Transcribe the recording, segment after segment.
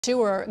Two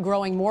are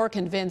growing more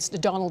convinced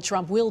Donald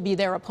Trump will be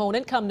their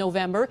opponent come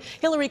November.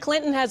 Hillary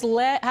Clinton has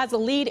a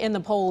lead in the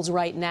polls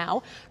right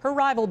now. Her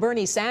rival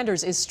Bernie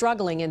Sanders is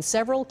struggling in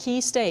several key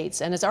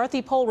states. And as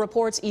RT poll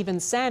reports, even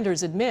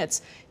Sanders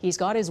admits he's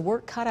got his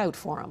work cut out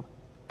for him.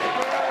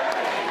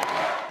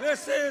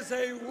 This is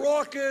a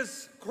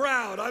raucous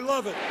crowd. I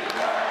love it.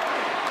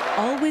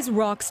 Always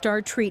rock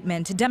star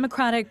treatment,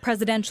 Democratic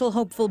presidential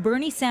hopeful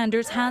Bernie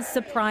Sanders has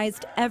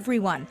surprised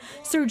everyone,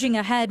 surging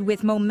ahead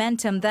with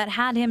momentum that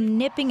had him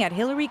nipping at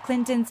Hillary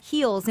Clinton's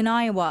heels in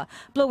Iowa,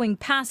 blowing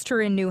past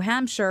her in New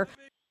Hampshire.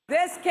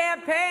 This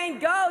campaign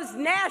goes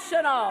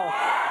national.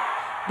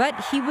 But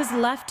he was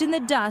left in the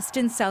dust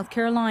in South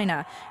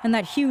Carolina, and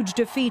that huge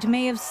defeat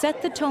may have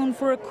set the tone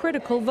for a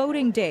critical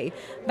voting day.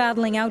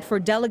 Battling out for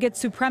delegate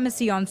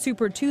supremacy on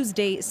Super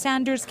Tuesday,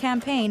 Sanders'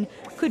 campaign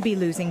could be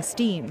losing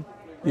steam.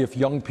 If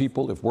young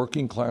people, if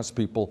working class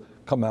people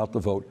come out to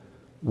vote,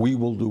 we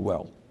will do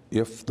well.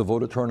 If the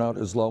voter turnout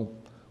is low,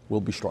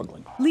 we'll be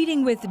struggling.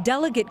 Leading with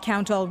delegate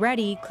count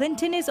already,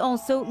 Clinton is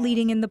also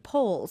leading in the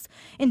polls.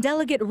 In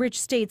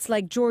delegate-rich states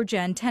like Georgia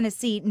and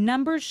Tennessee,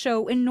 numbers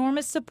show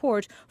enormous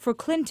support for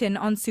Clinton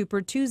on Super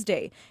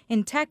Tuesday.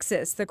 In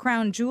Texas, the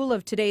crown jewel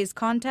of today's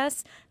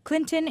contest,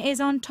 Clinton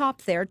is on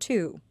top there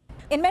too.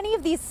 In many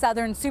of these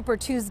southern Super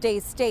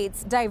Tuesday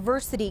states,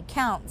 diversity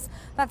counts.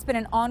 That's been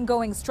an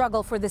ongoing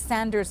struggle for the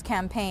Sanders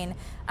campaign.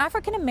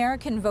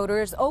 African-American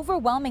voters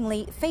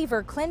overwhelmingly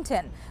favor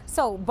Clinton.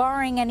 So,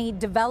 barring any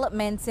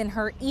developments in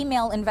her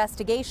email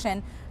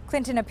investigation,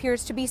 Clinton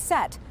appears to be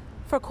set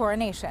for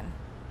coronation.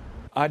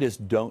 I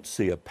just don't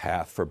see a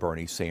path for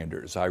Bernie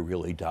Sanders. I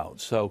really don't.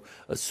 So,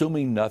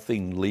 assuming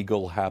nothing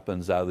legal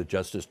happens out of the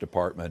Justice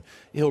Department,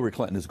 Hillary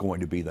Clinton is going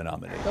to be the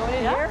nominee. Going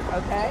in here?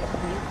 Okay.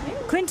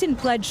 Clinton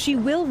pledged she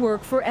will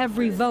work for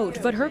every vote,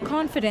 but her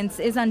confidence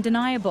is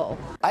undeniable.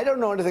 I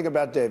don't know anything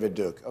about David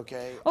Duke,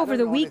 okay? Over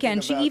the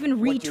weekend, she even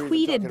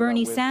retweeted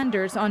Bernie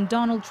Sanders on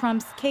Donald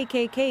Trump's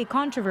KKK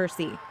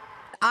controversy.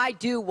 I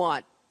do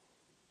want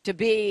to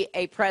be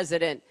a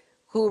president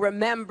who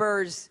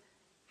remembers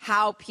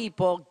how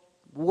people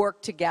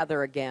work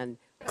together again.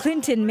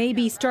 Clinton may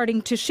be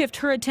starting to shift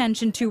her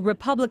attention to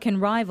Republican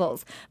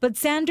rivals, but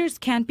Sanders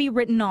can't be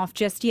written off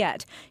just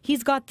yet.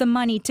 He's got the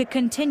money to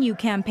continue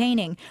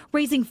campaigning,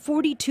 raising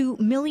 $42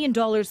 million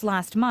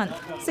last month,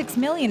 $6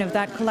 million of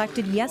that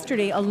collected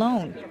yesterday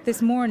alone.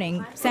 This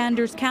morning,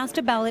 Sanders cast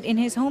a ballot in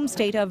his home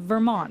state of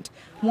Vermont,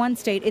 one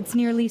state it's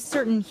nearly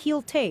certain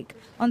he'll take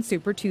on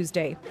Super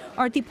Tuesday.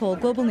 RT Poll,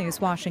 Global News,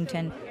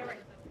 Washington.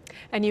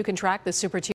 And you can track the Super Tuesday